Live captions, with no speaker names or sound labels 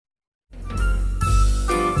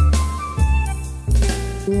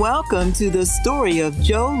Welcome to the story of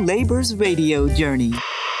Joe Labor's radio journey.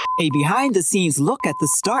 A behind-the-scenes look at the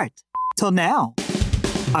start till now.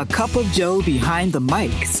 A Cup of Joe behind the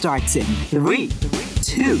mic starts in 3,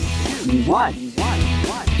 2, 1.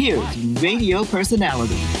 Here's radio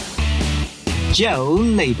personality, Joe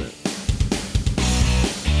Labor.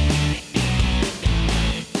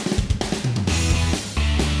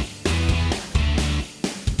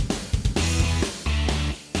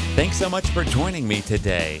 Thanks so much for joining me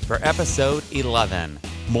today for episode 11.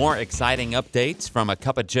 More exciting updates from A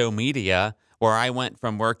Cup of Joe Media, where I went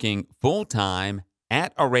from working full-time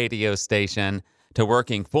at a radio station to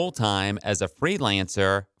working full-time as a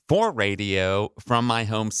freelancer for radio from my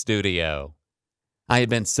home studio. I had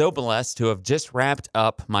been so blessed to have just wrapped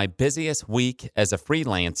up my busiest week as a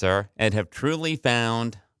freelancer and have truly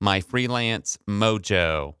found my freelance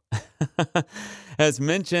mojo. As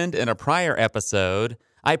mentioned in a prior episode,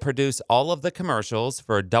 I produce all of the commercials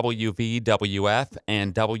for WVWF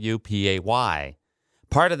and WPAY.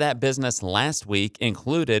 Part of that business last week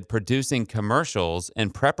included producing commercials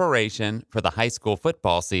in preparation for the high school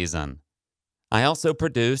football season. I also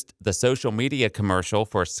produced the social media commercial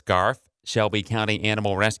for SCARF, Shelby County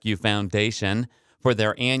Animal Rescue Foundation, for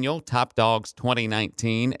their annual Top Dogs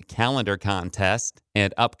 2019 calendar contest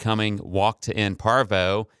and upcoming Walk to End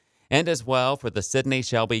Parvo, and as well for the Sidney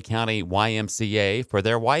Shelby County YMCA for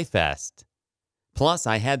their Y-Fest. Plus,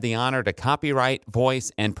 I had the honor to copyright, voice,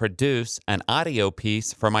 and produce an audio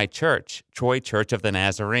piece for my church, Troy Church of the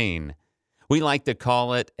Nazarene. We like to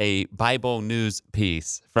call it a Bible news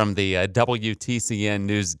piece from the WTCN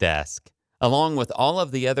news desk. Along with all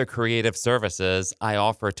of the other creative services I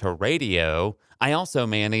offer to radio, I also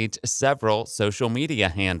manage several social media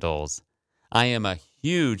handles. I am a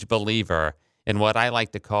huge believer in what I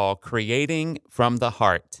like to call creating from the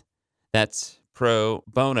heart. That's pro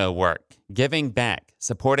bono work, giving back,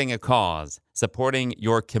 supporting a cause, supporting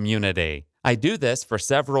your community. I do this for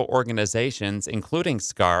several organizations, including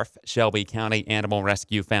SCARF, Shelby County Animal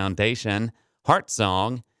Rescue Foundation,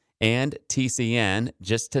 Heartsong, and TCN,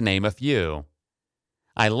 just to name a few.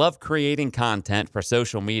 I love creating content for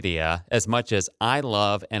social media as much as I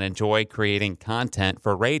love and enjoy creating content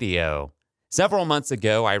for radio. Several months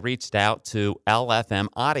ago, I reached out to LFM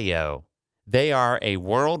Audio. They are a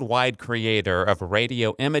worldwide creator of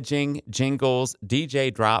radio imaging, jingles,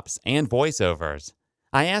 DJ drops, and voiceovers.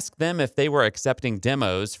 I asked them if they were accepting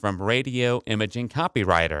demos from radio imaging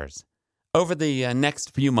copywriters. Over the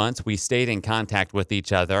next few months, we stayed in contact with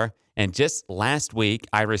each other, and just last week,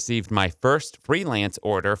 I received my first freelance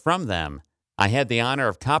order from them. I had the honor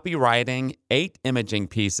of copywriting 8 imaging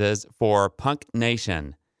pieces for Punk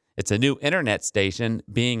Nation. It's a new internet station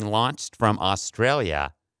being launched from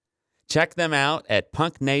Australia. Check them out at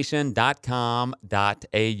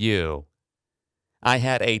punknation.com.au. I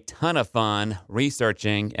had a ton of fun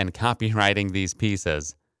researching and copywriting these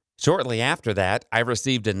pieces. Shortly after that, I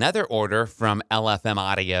received another order from LFM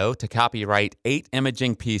Audio to copyright 8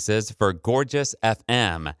 imaging pieces for Gorgeous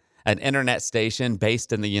FM, an internet station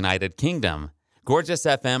based in the United Kingdom. Gorgeous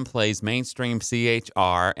FM plays mainstream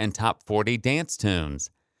CHR and top 40 dance tunes.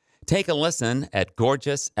 Take a listen at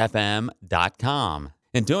gorgeousfm.com.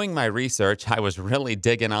 In doing my research, I was really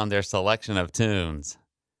digging on their selection of tunes.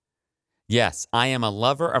 Yes, I am a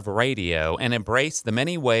lover of radio and embrace the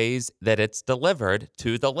many ways that it's delivered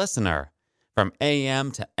to the listener, from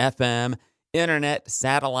AM to FM, internet,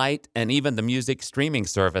 satellite, and even the music streaming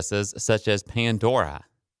services such as Pandora.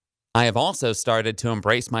 I have also started to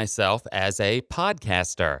embrace myself as a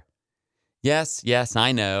podcaster. Yes,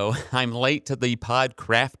 I know, I'm late to the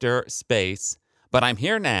podcrafter space, but I'm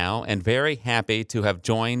here now and very happy to have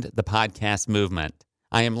joined the podcast movement.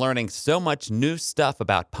 I am learning so much new stuff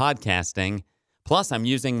about podcasting, plus I'm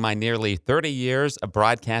using my nearly 30 years of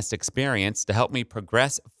broadcast experience to help me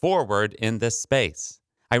progress forward in this space.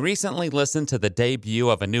 I recently listened to the debut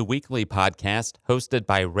of a new weekly podcast hosted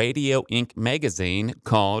by Radio Inc. magazine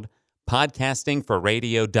called Podcasting for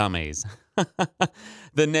Radio Dummies.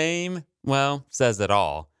 The name, well, says it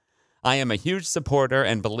all. I am a huge supporter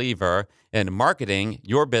and believer in marketing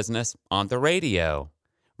your business on the radio.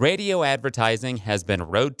 Radio advertising has been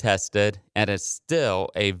road-tested and is still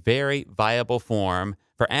a very viable form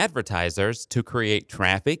for advertisers to create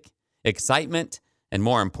traffic, excitement, and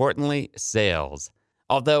more importantly, sales.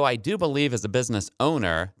 Although I do believe as a business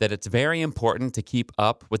owner that it's very important to keep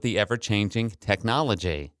up with the ever-changing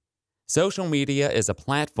technology. Social media is a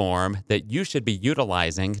platform that you should be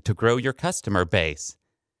utilizing to grow your customer base.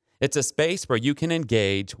 It's a space where you can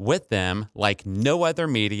engage with them like no other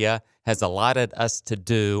media has allotted us to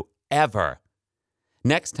do ever.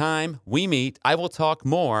 Next time we meet, I will talk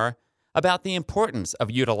more about the importance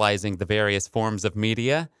of utilizing the various forms of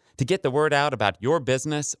media to get the word out about your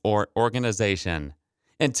business or organization.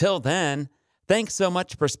 Until then, thanks so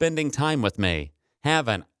much for spending time with me. Have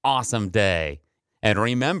an awesome day. And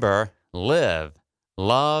remember, live,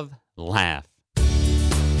 love, laugh.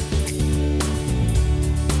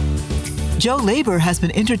 Joe Labor has been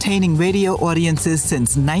entertaining radio audiences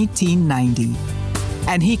since 1990,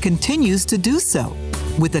 and he continues to do so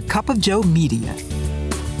with A Cup of Joe Media.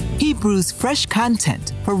 He brews fresh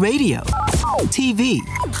content for radio, TV,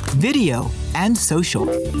 video, and social.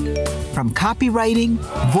 From copywriting,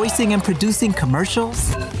 voicing and producing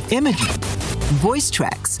commercials, imaging, voice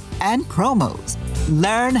tracks, and promos.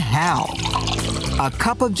 Learn how. A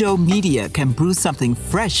Cup of Joe Media can brew something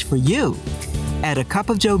fresh for you at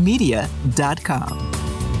acupofjoemedia.com.